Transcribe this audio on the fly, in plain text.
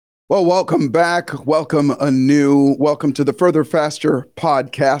Well, welcome back. Welcome anew. Welcome to the Further Faster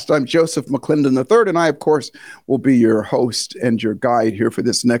podcast. I'm Joseph McClendon III, and I, of course, will be your host and your guide here for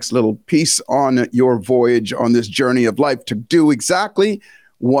this next little piece on your voyage on this journey of life to do exactly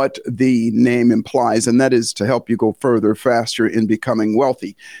what the name implies, and that is to help you go further, faster in becoming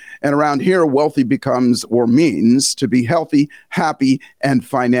wealthy. And around here, wealthy becomes or means to be healthy, happy, and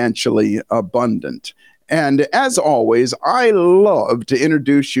financially abundant. And as always, I love to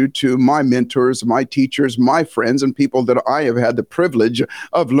introduce you to my mentors, my teachers, my friends, and people that I have had the privilege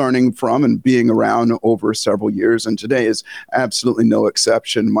of learning from and being around over several years. And today is absolutely no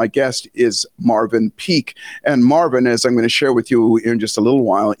exception. My guest is Marvin Peake. And Marvin, as I'm going to share with you in just a little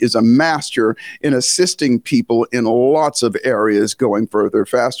while, is a master in assisting people in lots of areas going further,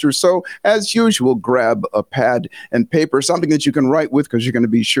 faster. So as usual, grab a pad and paper, something that you can write with, because you're going to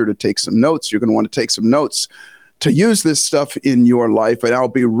be sure to take some notes. You're going to want to take some notes to use this stuff in your life. And I'll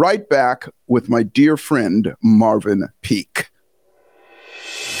be right back with my dear friend, Marvin Peake.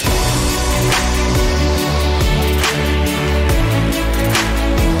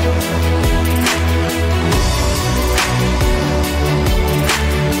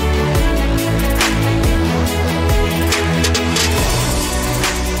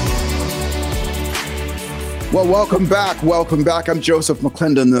 Well, welcome back. Welcome back. I'm Joseph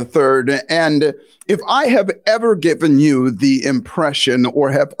McClendon III. And if I have ever given you the impression, or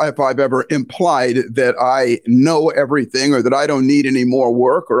if I've ever implied that I know everything, or that I don't need any more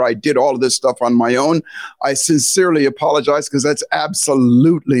work, or I did all of this stuff on my own, I sincerely apologize, because that's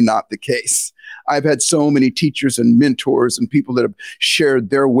absolutely not the case. I've had so many teachers and mentors and people that have shared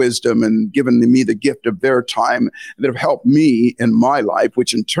their wisdom and given me the gift of their time that have helped me in my life,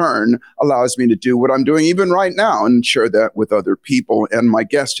 which in turn allows me to do what I'm doing even right now and share that with other people. And my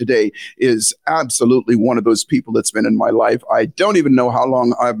guest today is absolutely one of those people that's been in my life. I don't even know how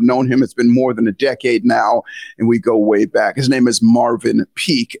long I've known him. It's been more than a decade now, and we go way back. His name is Marvin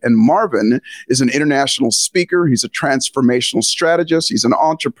Peake, and Marvin is an international speaker. He's a transformational strategist. He's an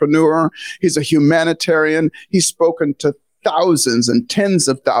entrepreneur. He's a humanitarian. He's spoken to thousands and tens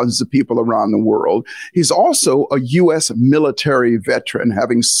of thousands of people around the world. He's also a U.S. military veteran,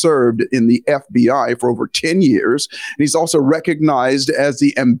 having served in the FBI for over 10 years. And he's also recognized as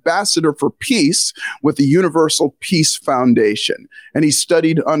the ambassador for peace with the Universal Peace Foundation. And he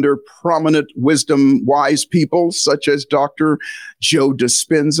studied under prominent wisdom, wise people such as Dr. Joe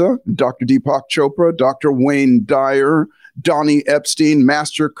Dispenza, Dr. Deepak Chopra, Dr. Wayne Dyer, Donnie Epstein,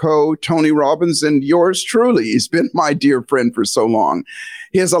 Master Co., Tony Robbins, and yours truly. He's been my dear friend for so long.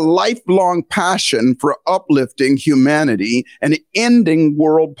 He has a lifelong passion for uplifting humanity and ending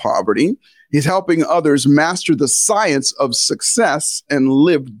world poverty. He's helping others master the science of success and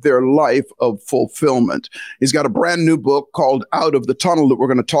live their life of fulfillment. He's got a brand new book called Out of the Tunnel that we're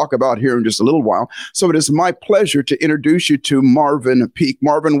going to talk about here in just a little while. So it is my pleasure to introduce you to Marvin Peake.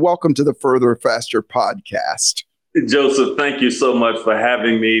 Marvin, welcome to the Further Faster podcast. Joseph, thank you so much for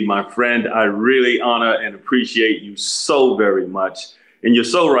having me, my friend. I really honor and appreciate you so very much. And you're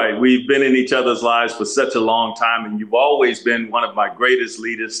so right. We've been in each other's lives for such a long time, and you've always been one of my greatest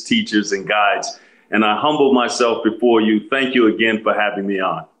leaders, teachers, and guides. And I humble myself before you. Thank you again for having me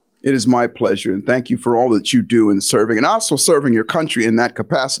on. It is my pleasure, and thank you for all that you do in serving, and also serving your country in that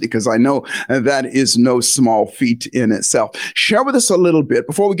capacity, because I know that is no small feat in itself. Share with us a little bit,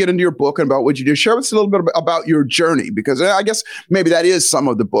 before we get into your book and about what you do, share with us a little bit about your journey, because I guess maybe that is some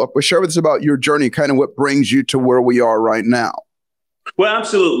of the book, but share with us about your journey, kind of what brings you to where we are right now. Well,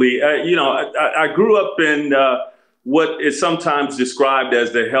 absolutely. I grew up in what is sometimes described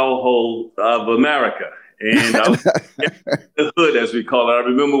as the hellhole of America. And I was the hood, as we call it. I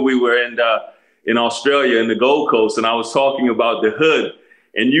remember we were in Australia, in the Gold Coast, and I was talking about the hood.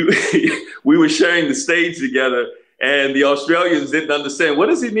 And we were sharing the stage together, and the Australians didn't understand. What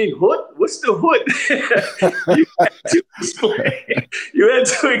does he mean, hood? What's the hood? You had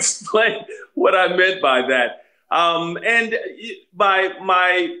to explain what I meant by that. And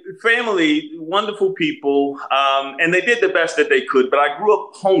my family, wonderful people, and they did the best that they could. But I grew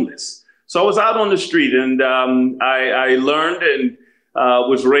up homeless. So I was out on the street, and I learned and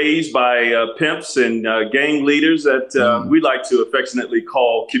was raised by pimps and gang leaders that we like to affectionately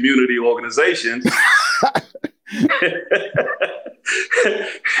call community organizations.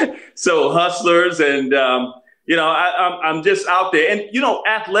 So hustlers, and I'm just out there. And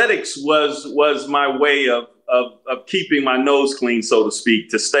athletics was my way of keeping my nose clean, so to speak,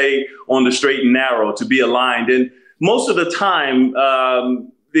 to stay on the straight and narrow, to be aligned. And most of the time,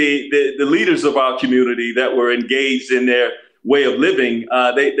 the leaders of our community that were engaged in their way of living,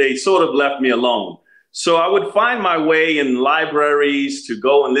 they sort of left me alone. So I would find my way in libraries to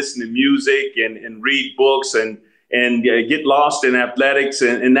go and listen to music and read books and get lost in athletics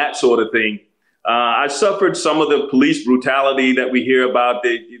and that sort of thing. I suffered some of the police brutality that we hear about,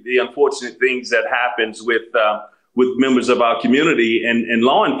 the unfortunate things that happens with members of our community and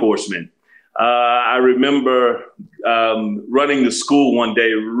law enforcement. I remember running to school one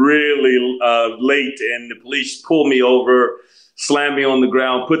day really late, and the police pulled me over, slammed me on the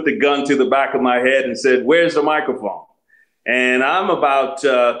ground, put the gun to the back of my head and said, "Where's the microphone?" And I'm about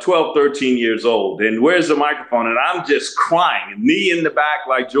 12, 13 years old. And where's the microphone? And I'm just crying, knee in the back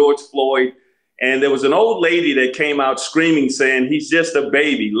like George Floyd. And there was an old lady that came out screaming, saying, "He's just a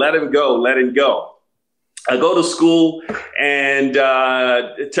baby. Let him go. Let him go." I go to school and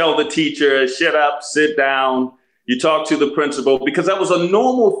tell the teacher, "Shut up, sit down." You talk to the principal, because that was a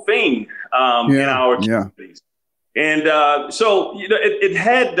normal thing in our communities. And so it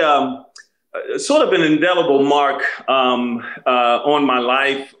had sort of an indelible mark on my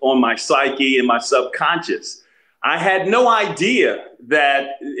life, on my psyche, and my subconscious. I had no idea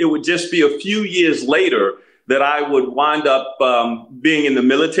that it would just be a few years later that I would wind up being in the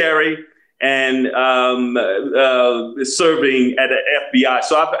military and serving at the FBI.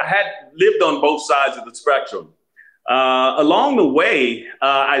 So I had lived on both sides of the spectrum. Along the way,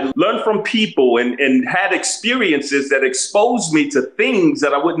 I learned from people and had experiences that exposed me to things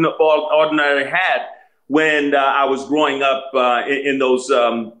that I wouldn't have ordinarily had when I was growing up in those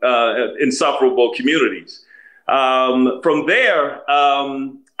insufferable communities. From there,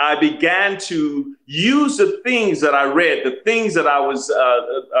 I began to use the things that I read, the things that I was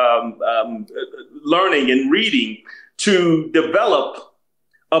learning and reading, to develop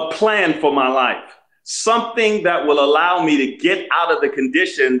a plan for my life. Something that will allow me to get out of the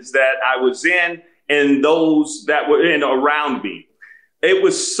conditions that I was in and those that were in around me. It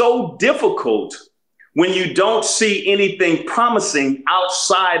was so difficult when you don't see anything promising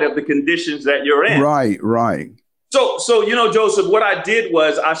outside of the conditions that you're in. Right. So Joseph, what I did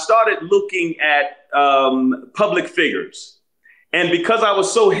was I started looking at public figures. And because I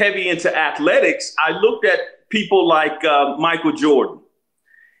was so heavy into athletics, I looked at people like Michael Jordan.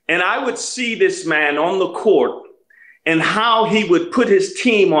 And I would see this man on the court and how he would put his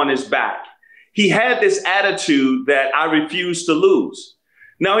team on his back. He had this attitude that I refused to lose.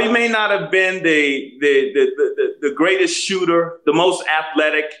 Now, he may not have been the greatest shooter, the most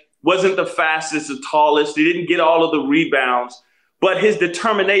athletic, wasn't the fastest, the tallest. He didn't get all of the rebounds, but his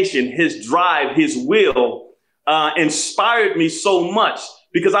determination, his drive, his will inspired me so much,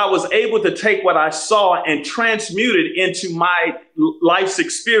 because I was able to take what I saw and transmute it into my life's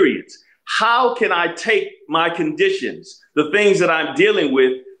experience. How can I take my conditions, the things that I'm dealing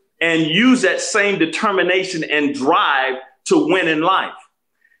with, and use that same determination and drive to win in life?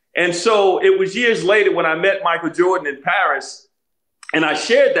 And so it was years later when I met Michael Jordan in Paris, and I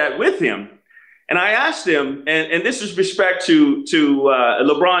shared that with him. And I asked him, and this is respect to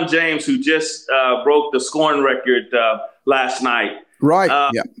LeBron James, who just broke the scoring record last night. Right.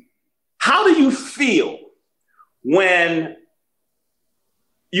 How do you feel when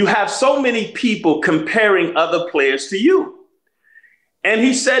you have so many people comparing other players to you? And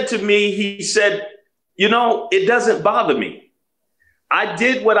he said to me, it doesn't bother me. I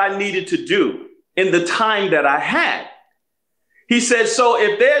did what I needed to do in the time that I had. He said, so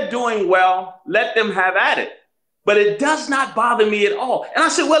if they're doing well, let them have at it. But it does not bother me at all. And I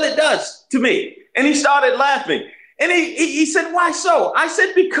said, well, it does to me. And he started laughing. And he said, why so? I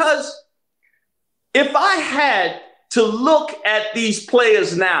said, because if I had to look at these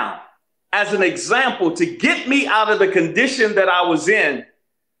players now as an example to get me out of the condition that I was in,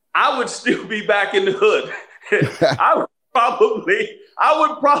 I would still be back in the hood. I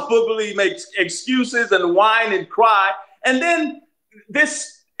would probably make excuses and whine and cry. And then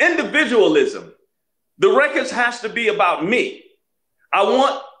this individualism, the records has to be about me. I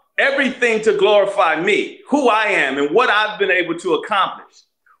want everything to glorify me, who I am and what I've been able to accomplish.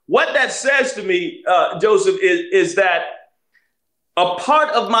 What that says to me, Joseph, is that a part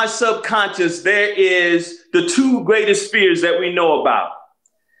of my subconscious, there is the two greatest fears that we know about.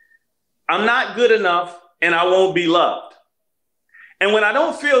 I'm not good enough and I won't be loved. And when I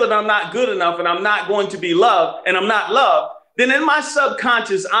don't feel that I'm not good enough and I'm not going to be loved and I'm not loved, then in my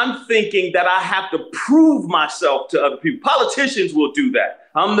subconscious, I'm thinking that I have to prove myself to other people. Politicians will do that.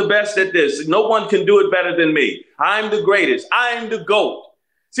 I'm the best at this. No one can do it better than me. I'm the greatest. I'm the GOAT.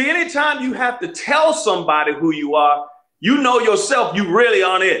 See, anytime you have to tell somebody who you are, you know yourself, you really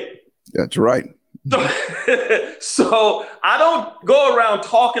aren't it. That's right. So, so I don't go around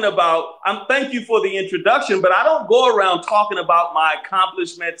talking about, thank you for the introduction, but I don't go around talking about my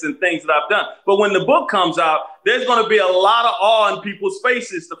accomplishments and things that I've done. But when the book comes out, there's going to be a lot of awe in people's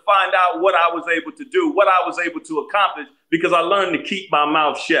faces to find out what I was able to do, what I was able to accomplish, because I learned to keep my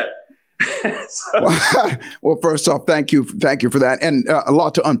mouth shut. Well, first off, thank you for that, and a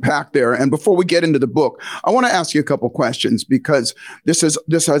lot to unpack there. And before we get into the book, I want to ask you a couple questions, because this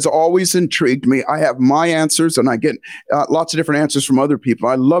has always intrigued me. I have my answers, and I get lots of different answers from other people.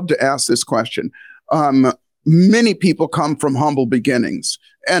 I love to ask this question. Many people come from humble beginnings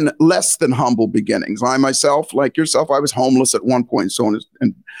and less than humble beginnings. I myself, like yourself, I was homeless at one point.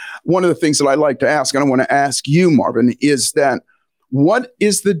 And one of the things that I like to ask, and I want to ask you, Marvin, is that, what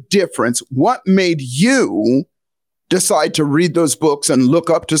is the difference? What made you decide to read those books and look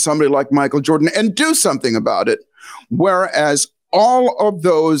up to somebody like Michael Jordan and do something about it? Whereas all of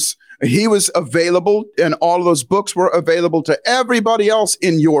those, he was available, and all of those books were available to everybody else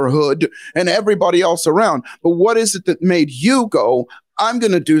in your hood and everybody else around. But what is it that made you go, I'm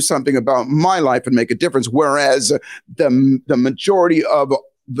going to do something about my life and make a difference? Whereas the majority of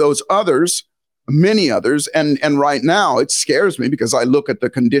those others, many others, and right now it scares me, because I look at the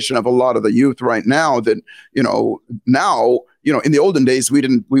condition of a lot of the youth right now, that now in the olden days we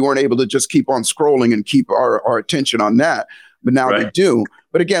weren't able to just keep on scrolling and keep our attention on that, but now they do.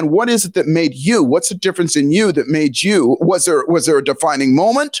 But again, what is it that made you? What's the difference in you that made you? Was there a defining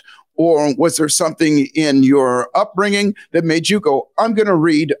moment, or was there something in your upbringing that made you go, I'm going to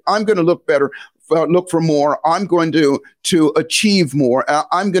read, I'm going to look better, look for more, I'm going to achieve more,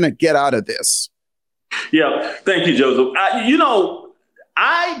 I'm going to get out of this? Yeah, thank you, Joseph.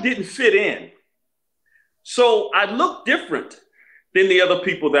 I didn't fit in, so I looked different than the other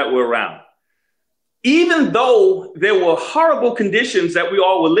people that were around. Even though there were horrible conditions that we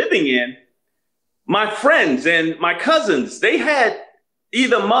all were living in, my friends and my cousins, they had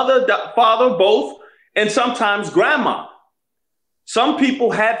either mother, father, both, and sometimes grandma. Some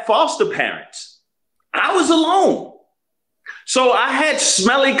people had foster parents. I was alone. So I had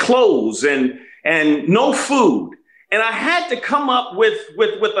smelly clothes and no food. And I had to come up with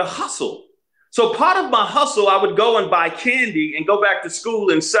a hustle. So part of my hustle, I would go and buy candy and go back to school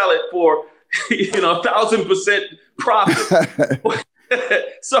and sell it for, 1,000% profit.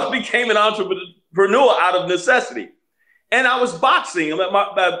 So I became an entrepreneur out of necessity. And I was boxing.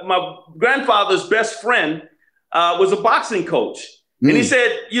 My grandfather's best friend was a boxing coach. And he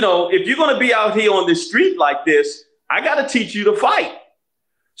said, if you're going to be out here on the street like this, I got to teach you to fight.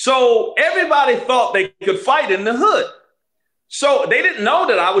 So everybody thought they could fight in the hood. So they didn't know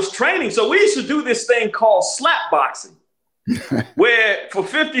that I was training. So we used to do this thing called slap boxing, where for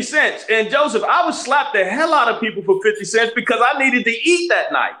 50 cents, and Joseph, I would slap the hell out of people for 50 cents because I needed to eat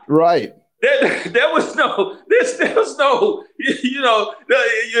that night. Right. There was no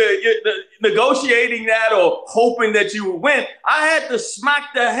negotiating that or hoping that you would win. I had to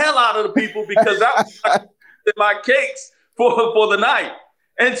smack the hell out of the people because that was my cakes for the night.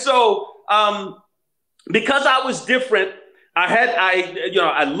 And so, because I was different,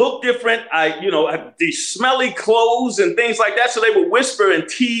 I looked different. I had these smelly clothes and things like that. So they would whisper and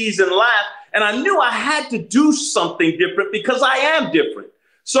tease and laugh. And I knew I had to do something different because I am different.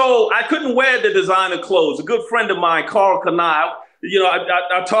 So I couldn't wear the designer clothes. A good friend of mine, Carl Kanai,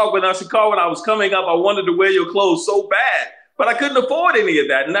 I talked with him. I said, Carl, when I was coming up, I wanted to wear your clothes so bad, but I couldn't afford any of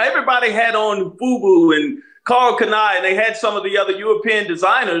that. And everybody had on FUBU and Carl Kanai, and they had some of the other European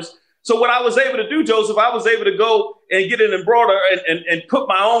designers. So what I was able to do, Joseph, I was able to go and get an embroider and put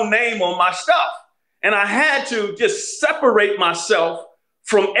my own name on my stuff. And I had to just separate myself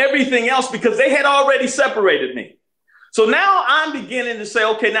from everything else because they had already separated me. So now I'm beginning to say,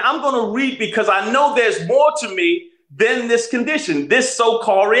 okay, now I'm going to read because I know there's more to me than this condition, this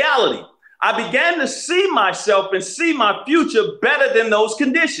so-called reality. I began to see myself and see my future better than those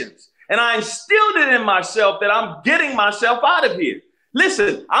conditions. And I instilled it in myself that I'm getting myself out of here.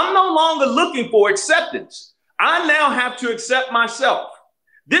 Listen, I'm no longer looking for acceptance. I now have to accept myself.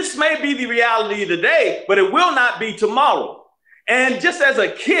 This may be the reality today, but it will not be tomorrow. And just as a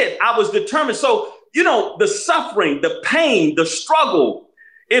kid, I was determined. So, the suffering, the pain, the struggle,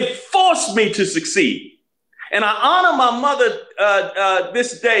 it forced me to succeed. And I honor my mother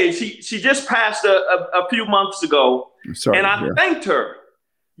this day. She just passed a few months ago. And I thanked her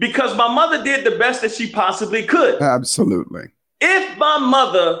because my mother did the best that she possibly could. Absolutely. If my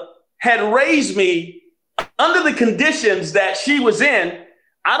mother had raised me under the conditions that she was in,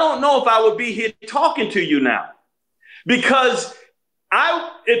 I don't know if I would be here talking to you now, because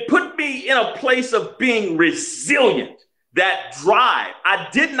it put me in a place of being resilient, that drive. I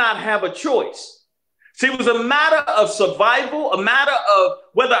did not have a choice. See, it was a matter of survival, a matter of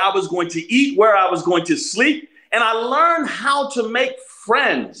whether I was going to eat, where I was going to sleep. And I learned how to make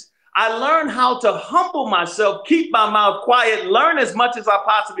friends. I learned how to humble myself, keep my mouth quiet, learn as much as I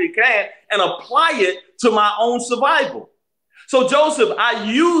possibly can, and apply it to my own survival. So, Joseph, I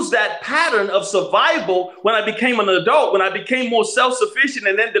used that pattern of survival when I became an adult, when I became more self-sufficient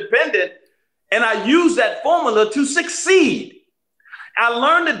and independent, and I used that formula to succeed. I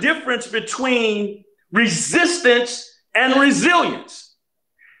learned the difference between resistance and resilience.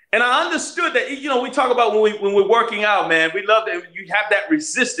 And I understood that, we talk about when we're working out, man, we love that you have that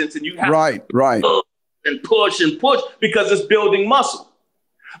resistance and you have to push and push because it's building muscle.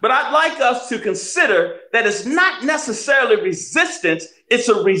 But I'd like us to consider that it's not necessarily resistance, it's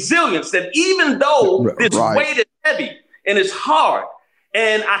a resilience, that even though this weight is heavy and it's hard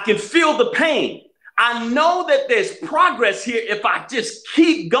and I can feel the pain, I know that there's progress here if I just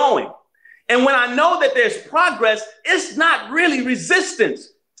keep going. And when I know that there's progress, it's not really resistance,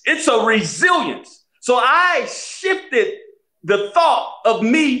 it's a resilience. So I shifted the thought of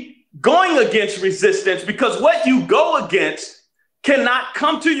me going against resistance, because what you go against cannot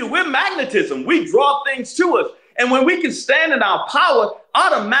come to you. We're magnetism. We draw things to us. And when we can stand in our power,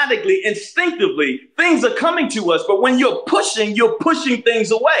 automatically, instinctively, things are coming to us. But when you're pushing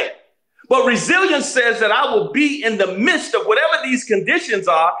things away. But resilience says that I will be in the midst of whatever these conditions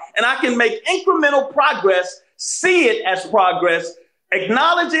are, and I can make incremental progress, see it as progress,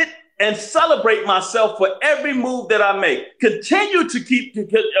 acknowledge it, and celebrate myself for every move that I make. Continue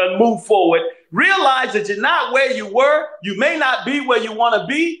to move forward. Realize that you're not where you were. You may not be where you want to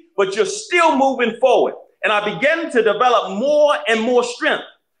be, but you're still moving forward. And I began to develop more and more strength.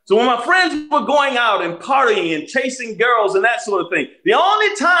 So when my friends were going out and partying and chasing girls and that sort of thing, the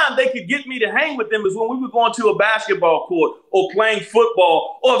only time they could get me to hang with them is when we were going to a basketball court or playing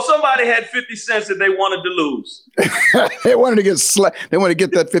football, or if somebody had 50 cents that they wanted to lose. They wanted to get They want to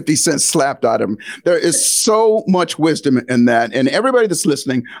get that 50 cents slapped out of them. There is so much wisdom in that. And everybody that's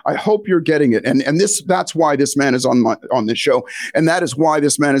listening, I hope you're getting it. And that's why this man is on this show. And that is why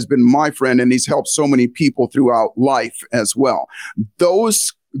this man has been my friend, and he's helped so many people throughout life as well.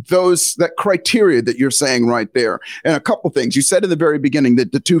 That criteria that you're saying right there. And a couple things. You said in the very beginning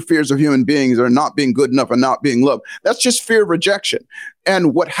that the two fears of human beings are not being good enough and not being loved. That's just fear of rejection.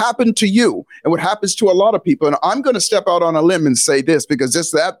 And what happened to you and what happens to a lot of people, and I'm going to step out on a limb and say this, because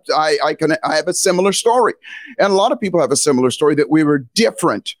I have a similar story. And a lot of people have a similar story, that we were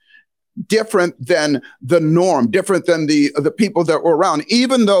different than the norm, different than the people that were around,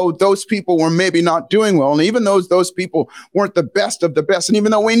 even though those people were maybe not doing well. And even though those people weren't the best of the best. And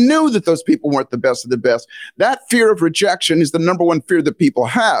even though we knew that those people weren't the best of the best, that fear of rejection is the number one fear that people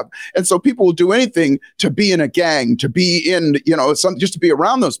have. And so people will do anything to be in a gang, to be in, just to be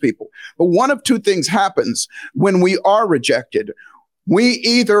around those people. But one of two things happens when we are rejected. We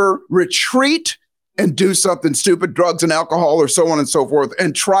either retreat and do something stupid, drugs and alcohol or so on and so forth,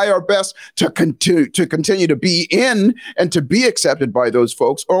 and try our best to continue to be in and to be accepted by those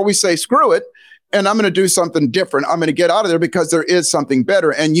folks. Or we say, screw it, and I'm going to do something different. I'm going to get out of there because there is something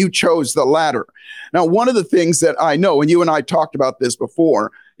better. And you chose the latter. Now, one of the things that I know, and you and I talked about this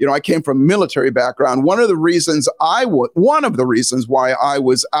before, I came from a military background. One of the reasons why I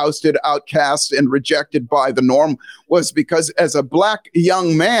was ousted, outcast, and rejected by the norm was because as a black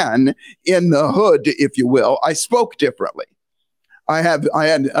young man in the hood, if you will, I spoke differently. Look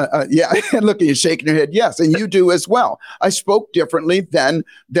at you shaking your head. Yes. And you do as well. I spoke differently than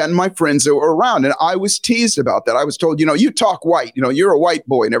my friends that were around. And I was teased about that. I was told, you talk white, you're a white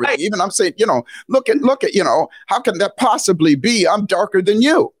boy and everything. Even I'm saying, look at, how can that possibly be? I'm darker than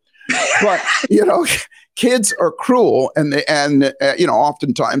you. But, kids are cruel and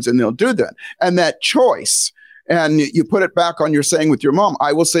oftentimes, and they'll do that. And that choice, and you put it back on your saying with your mom.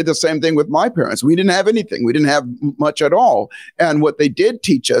 I will say the same thing with my parents. We didn't have anything. We didn't have much at all. And what they did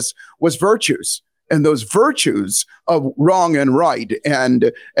teach us was virtues. And those virtues of wrong and right.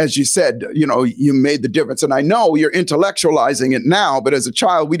 And as you said, you made the difference. And I know you're intellectualizing it now, but as a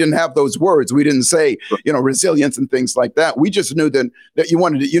child, we didn't have those words. We didn't say, resilience and things like that. We just knew that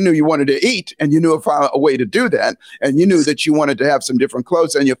you knew you wanted to eat, and you knew a way to do that. And you knew that you wanted to have some different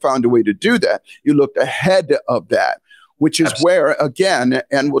clothes, and you found a way to do that. You looked ahead of that, which is Absolutely. Where, again,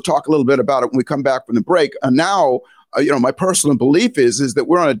 and we'll talk a little bit about it when we come back from the break. And now, my personal belief is that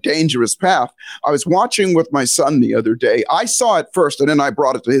we're on a dangerous path. I was watching with my son the other day. I saw it first, and then I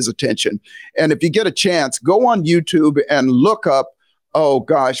brought it to his attention. And if you get a chance, go on YouTube and look up, oh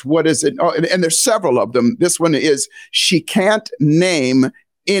gosh, what is it? Oh, and there's several of them. This one is, she can't name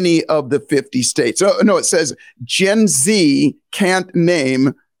any of the 50 states. Oh, no, it says Gen Z can't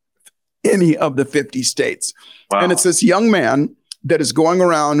name any of the 50 states. Wow. And it's this young man that is going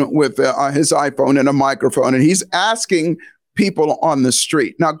around with his iPhone and a microphone, and he's asking people on the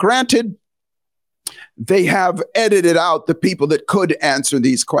street. Now, granted, they have edited out the people that could answer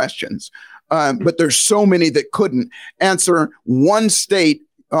these questions, but there's so many that couldn't answer one state.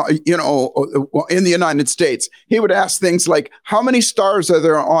 In the United States, he would ask things like, "How many stars are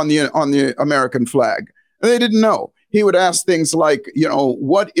there on the American flag?" And they didn't know. He would ask things like,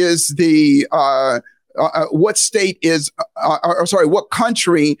 "What is the what state is, what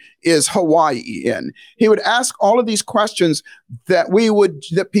country is Hawaii in?" He would ask all of these questions that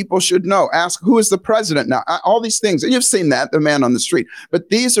people should know. Ask, who is the president now? All these things. And you've seen that, the man on the street. But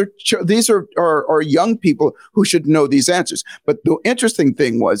these are young people who should know these answers. But the interesting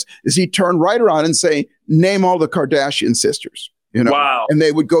thing is he turned right around and say, name all the Kardashian sisters. Wow. And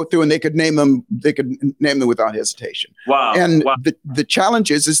they would go through and they could name them without hesitation. Wow. And wow. The challenge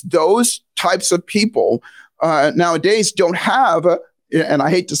is those types of people nowadays don't have, and I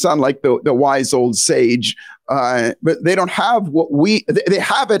hate to sound like the wise old sage, but they don't have they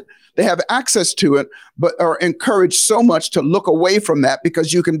have it. They have access to it, but are encouraged so much to look away from that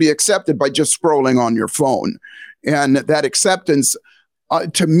because you can be accepted by just scrolling on your phone. And that acceptance,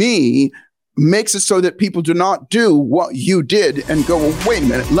 to me, makes it so that people do not do what you did and go, well, wait a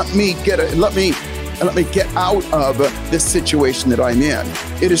minute, let me get out of this situation that I'm in.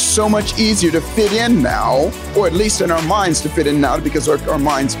 It is so much easier to fit in now, or at least in our minds to fit in now, because our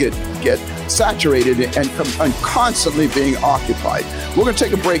minds get saturated and constantly being occupied. We're going to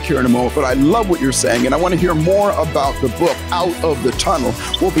take a break here in a moment, but I love what you're saying, and I want to hear more about the book, Out of the Tunnel.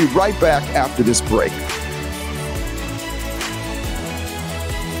 We'll be right back after this break.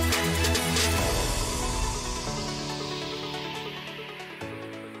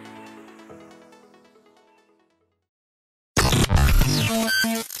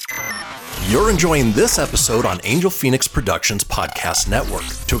 You're enjoying this episode on Angel Phoenix Productions Podcast Network.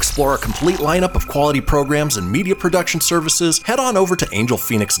 To explore a complete lineup of quality programs and media production services, head on over to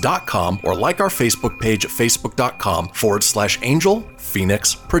angelphoenix.com or like our Facebook page at facebook.com/Angel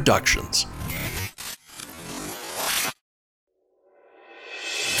Phoenix Productions.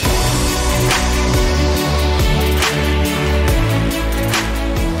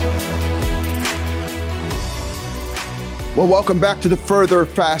 Well, welcome back to the Further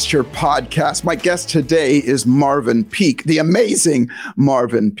Faster podcast. My guest today is Marvin Peake, the amazing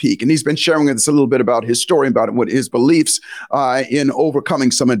Marvin Peake. And he's been sharing with us a little bit about his story, about what his beliefs in overcoming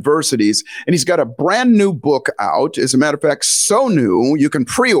some adversities. And he's got a brand new book out. As a matter of fact, so new, you can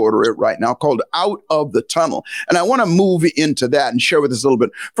pre-order it right now, called Out of the Tunnel. And I want to move into that and share with us a little bit.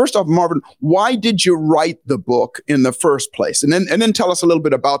 First off, Marvin, why did you write the book in the first place? And then tell us a little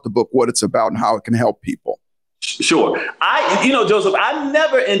bit about the book, what it's about and how it can help people. Sure. Joseph, I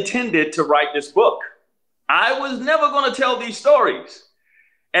never intended to write this book. I was never going to tell these stories.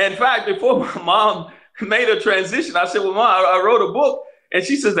 In fact, before my mom made a transition, I said, well, Mom, I wrote a book. And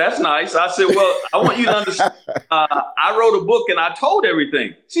she says, that's nice. I said, well, I want you to understand, I wrote a book and I told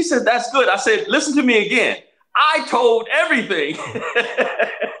everything. She said, that's good. I said, listen to me again. I told everything.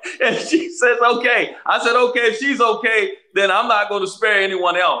 And she says, okay. I said, okay, if she's okay, then I'm not going to spare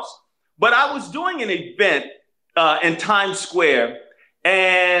anyone else. But I was doing an event in Times Square,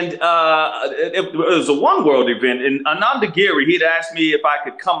 and it was a One World event. And Ananda Giri, he'd asked me if I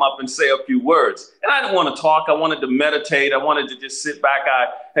could come up and say a few words. And I didn't want to talk. I wanted to meditate. I wanted to just sit back. I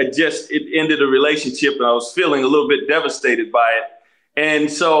had just ended a relationship, and I was feeling a little bit devastated by it.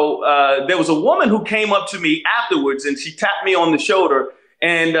 And so there was a woman who came up to me afterwards, and she tapped me on the shoulder,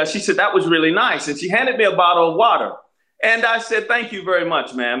 and she said, that was really nice. And she handed me a bottle of water. And I said, thank you very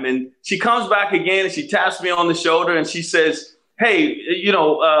much, ma'am. And she comes back again and she taps me on the shoulder and she says, hey,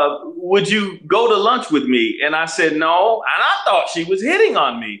 would you go to lunch with me? And I said, no. And I thought she was hitting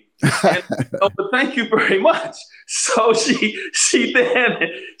on me. And, but thank you very much. So she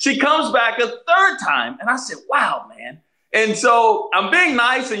comes back a third time. And I said, wow, man. And so I'm being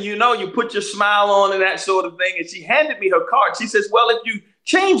nice and, you put your smile on and that sort of thing. And she handed me her card. She says, well, if you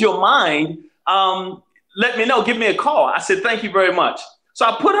change your mind, let me know, give me a call. I said, thank you very much. So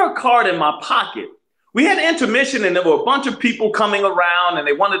I put her card in my pocket. We had intermission and there were a bunch of people coming around and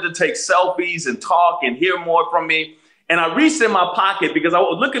they wanted to take selfies and talk and hear more from me. And I reached in my pocket because I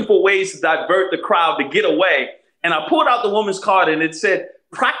was looking for ways to divert the crowd to get away. And I pulled out the woman's card and it said,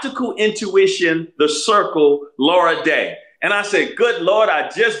 Practical Intuition, The Circle, Laura Day. And I said, good Lord, I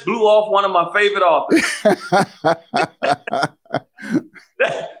just blew off one of my favorite authors.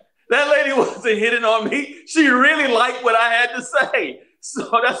 That lady wasn't hitting on me. She really liked what I had to say.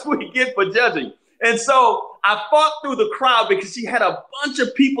 So that's what you get for judging. And so I fought through the crowd because she had a bunch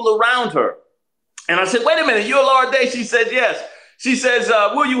of people around her. And I said, wait a minute, you're Laura Day? She said, yes. She says,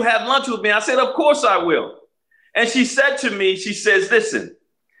 will you have lunch with me? I said, of course I will. And she said to me, she says, listen,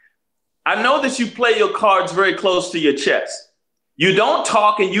 I know that you play your cards very close to your chest. You don't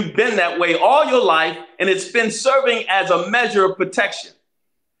talk, and you've been that way all your life, and it's been serving as a measure of protection.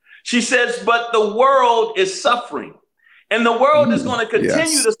 She says, but the world is suffering, and the world is going to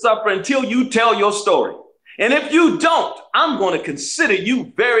continue to suffer until you tell your story. And if you don't, I'm going to consider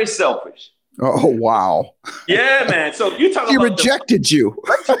you very selfish. Oh, wow. Yeah, man. So you talk about... She rejected you.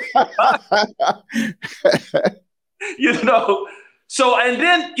 You know, so, and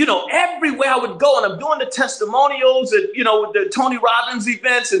then, you know, everywhere I would go, and I'm doing the testimonials at, you know, the Tony Robbins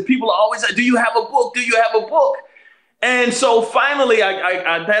events, and people are always like, do you have a book? Do you have a book? And so finally,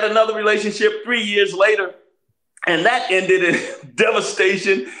 I had another relationship 3 years later, and that ended in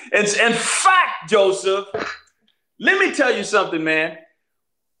devastation. And in fact, Joseph, let me tell you something, man.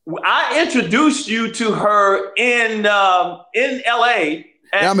 I introduced you to her in LA.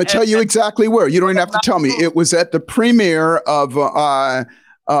 And I'm going to tell you exactly where. You don't even have to tell me. It was at the premiere of what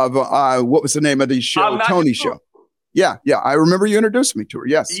was the name of the show? Tony Show. Yeah. I remember you introduced me to her.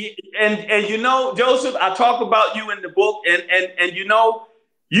 Yes. And you know, Joseph, I talk about you in the book, and you know,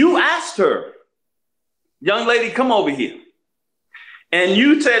 you asked her, young lady, come over here. And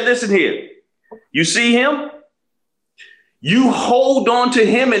you said, listen here, you see him? You hold on to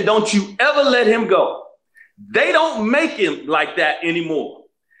him and don't you ever let him go. They don't make him like that anymore.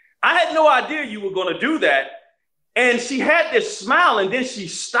 I had no idea you were going to do that. And she had this smile, and then she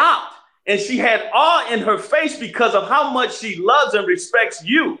stopped, and she had awe in her face because of how much she loves and respects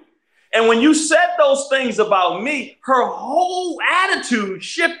you. And when you said those things about me, her whole attitude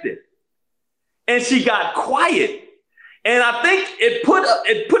shifted, and she got quiet. And I think it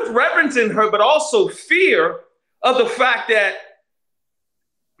put reverence in her, but also fear of the fact that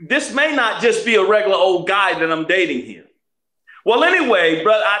this may not just be a regular old guy that I'm dating here. Well, anyway,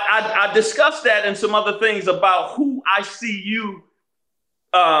 brother, I discussed that and some other things about who I see you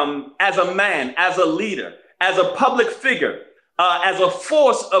as a man, as a leader, as a public figure, as a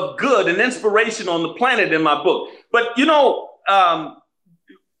force of good and inspiration on the planet in my book. But, you know, I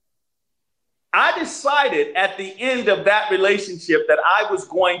decided at the end of that relationship that I was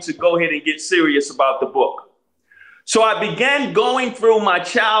going to go ahead and get serious about the book. So I began going through my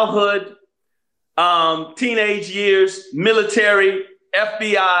childhood, teenage years, military,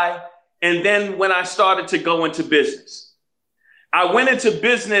 FBI, and then when I started to go into business. I went into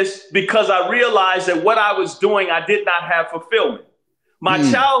business because I realized that what I was doing, I did not have fulfillment. My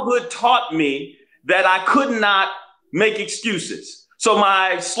childhood taught me that I could not make excuses. So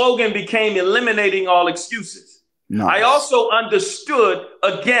my slogan became eliminating all excuses. Nice. I also understood,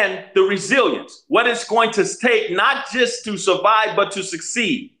 again, the resilience, what it's going to take, not just to survive, but to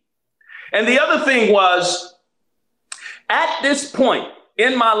succeed. And the other thing was, at this point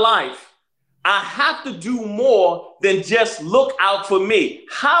in my life, I have to do more than just look out for me.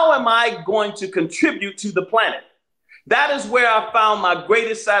 How am I going to contribute to the planet? That is where I found my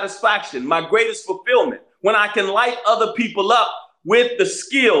greatest satisfaction, my greatest fulfillment, when I can light other people up with the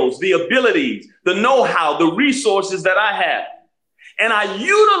skills, the abilities, the know-how, the resources that I have. And I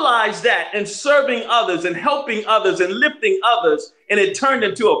utilized that in serving others and helping others and lifting others, and it turned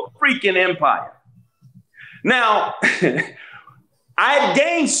into a freaking empire. Now, I had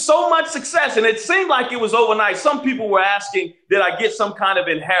gained so much success, and it seemed like it was overnight. Some people were asking, did I get some kind of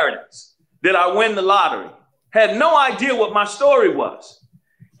inheritance? Did I win the lottery? Had no idea what my story was.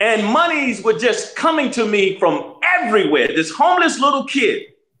 And monies were just coming to me from everywhere, this homeless little kid.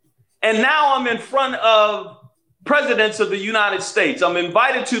 And now I'm in front of presidents of the United States. I'm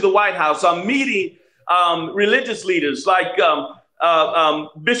invited to the White House. I'm meeting religious leaders like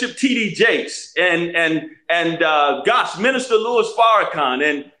Bishop T.D. Jakes and Minister Louis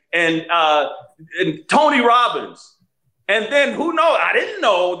Farrakhan and Tony Robbins. And then who knows? I didn't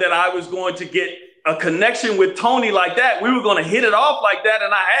know that I was going to get a connection with Tony like that. We were going to hit it off like that.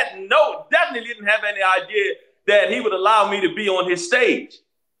 And I definitely didn't have any idea that he would allow me to be on his stage.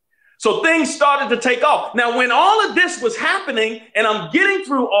 So things started to take off. Now, when all of this was happening and I'm getting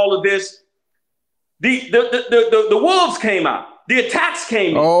through all of this, the wolves came out. The attacks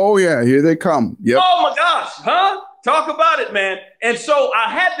came in. Oh, yeah. Here they come. Yep. Oh, my gosh. Huh? Talk about it, man. And so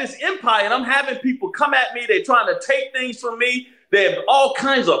I had this empire, and I'm having people come at me. They're trying to take things from me. They have all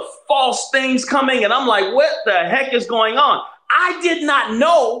kinds of false things coming. And I'm like, what the heck is going on? I did not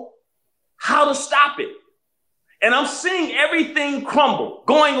know how to stop it. And I'm seeing everything crumble,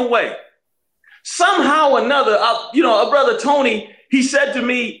 going away. Somehow or another, a brother Tony, he said to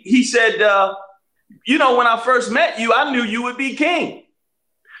me, he said, you know, when I first met you, I knew you would be king.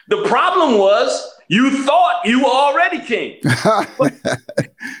 The problem was you thought you were already king.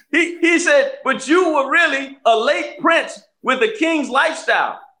 he said, but you were really a late prince with a king's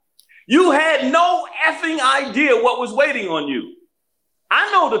lifestyle. You had no effing idea what was waiting on you. I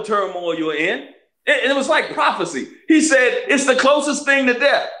know the turmoil you're in. It was like prophecy. He said, it's the closest thing to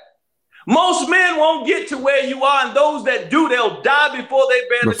death. Most men won't get to where you are, and those that do, they'll die before they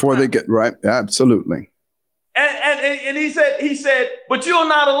bear the crown. Before they get right. Absolutely. And he said, but you're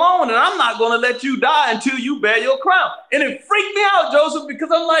not alone, and I'm not going to let you die until you bear your crown. And it freaked me out, Joseph, because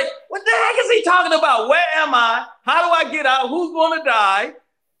I'm like, what the heck is he talking about? Where am I? How do I get out? Who's going to die?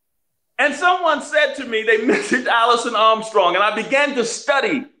 And someone said to me, they mentioned Alison Armstrong, and I began to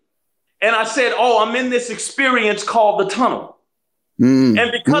study. And I said, oh, I'm in this experience called the tunnel.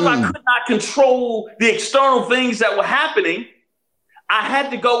 And because I could not control the external things that were happening, I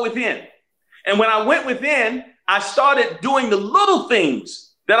had to go within. And when I went within, I started doing the little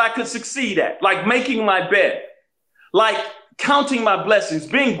things that I could succeed at, like making my bed, like counting my blessings,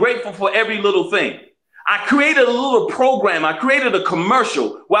 being grateful for every little thing. I created a little program. I created a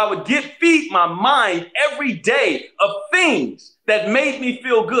commercial where I would feed my mind every day of things that made me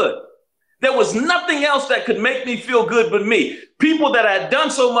feel good. There was nothing else that could make me feel good but me. People that I had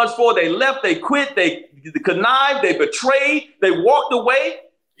done so much for, they left, they quit, they connived, they betrayed, they walked away.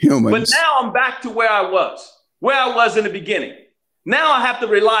 Humans. But now I'm back to where I was in the beginning. Now I have to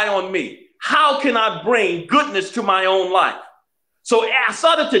rely on me. How can I bring goodness to my own life? So I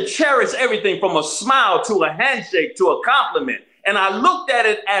started to cherish everything from a smile to a handshake to a compliment. And I looked at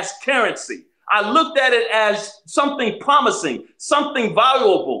it as currency. I looked at it as something promising, something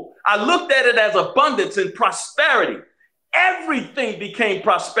valuable. I looked at it as abundance and prosperity. Everything became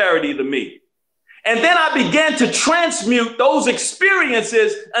prosperity to me. And then I began to transmute those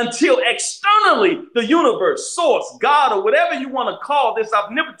experiences until externally the universe, source, God, or whatever you want to call this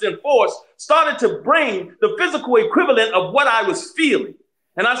omnipotent force, started to bring the physical equivalent of what I was feeling.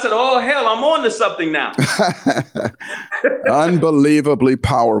 And I said, oh, hell, I'm on to something now. Unbelievably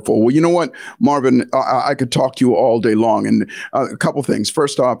powerful. Well, you know what, Marvin, I could talk to you all day long. And a couple things.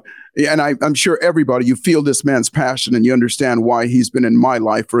 First off, and I'm sure everybody, you feel this man's passion and you understand why he's been in my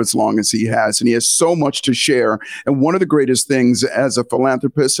life for as long as he has. And he has so much to share. And one of the greatest things as a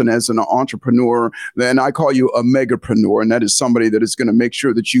philanthropist and as an entrepreneur, then I call you a megapreneur. And that is somebody that is going to make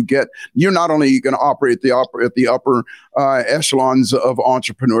sure that you're not only going to operate at the upper echelons of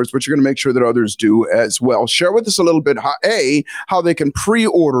entrepreneurs, but you're going to make sure that others do as well. Share with us a little bit, how they can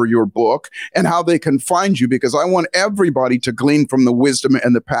pre-order your book and how they can find you, because I want everybody to glean from the wisdom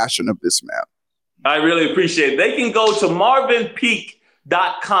and the passion of this man. I really appreciate it. They can go to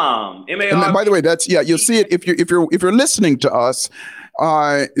marvinpeake.com. And by the way, you'll see it if you're listening to us.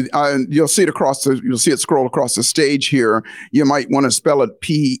 You'll see it scroll across the stage here. You might want to spell it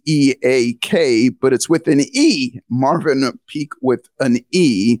P-E-A-K, but it's with an E. Marvin Peake with an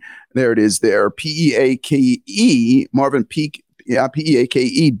E. There it is there. P-E-A-K-E, Marvin Peake,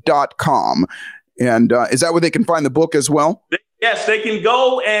 Peake.com. And is that where they can find the book as well? Yes, they can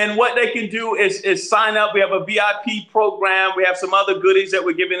go, and what they can do is sign up. We have a VIP program. We have some other goodies that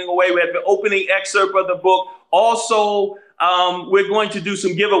we're giving away. We have the opening excerpt of the book. Also, we're going to do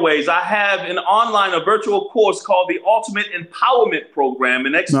some giveaways. I have a virtual course called the Ultimate Empowerment Program,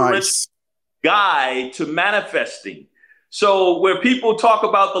 an experiential guide to manifesting. So where people talk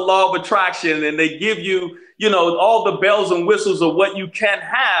about the law of attraction and they give you, all the bells and whistles of what you can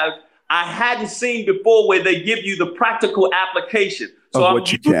have, I hadn't seen before where they give you the practical application. So I'm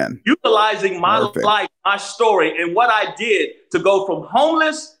utilizing my life, my story, and what I did to go from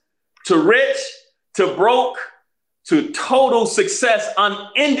homeless to rich to broke to total success,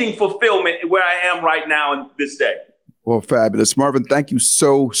 unending fulfillment where I am right now in this day. Well, fabulous. Marvin, thank you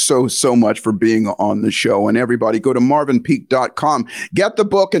so much for being on the show. And everybody, go to marvinpeake.com. Get the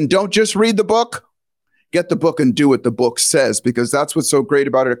book, and don't just read the book. Get the book and do what the book says, because that's what's so great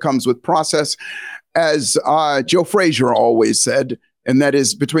about it. It comes with process, as Joe Frazier always said, and that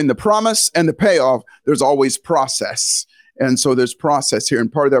is between the promise and the payoff, there's always process. And so there's process here.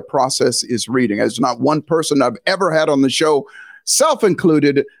 And part of that process is reading. There's not one person I've ever had on the show, self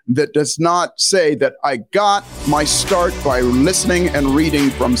included, that does not say that I got my start by listening and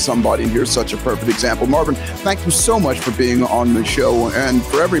reading from somebody. And here's such a perfect example. Marvin, thank you so much for being on the show. And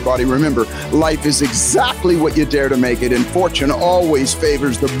for everybody, remember, life is exactly what you dare to make it, and fortune always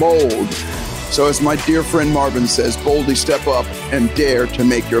favors the bold. So as my dear friend Marvin says, boldly step up and dare to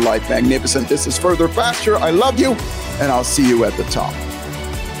make your life magnificent. This is Further Faster. I love you, and I'll see you at the top.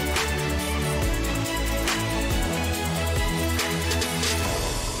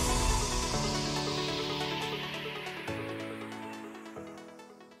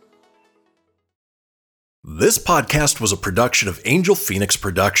 This podcast was a production of Angel Phoenix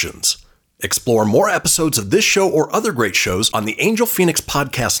Productions. Explore more episodes of this show or other great shows on the Angel Phoenix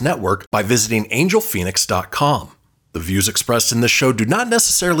Podcast Network by visiting angelphoenix.com. The views expressed in this show do not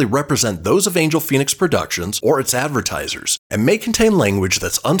necessarily represent those of Angel Phoenix Productions or its advertisers and may contain language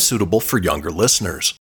that's unsuitable for younger listeners.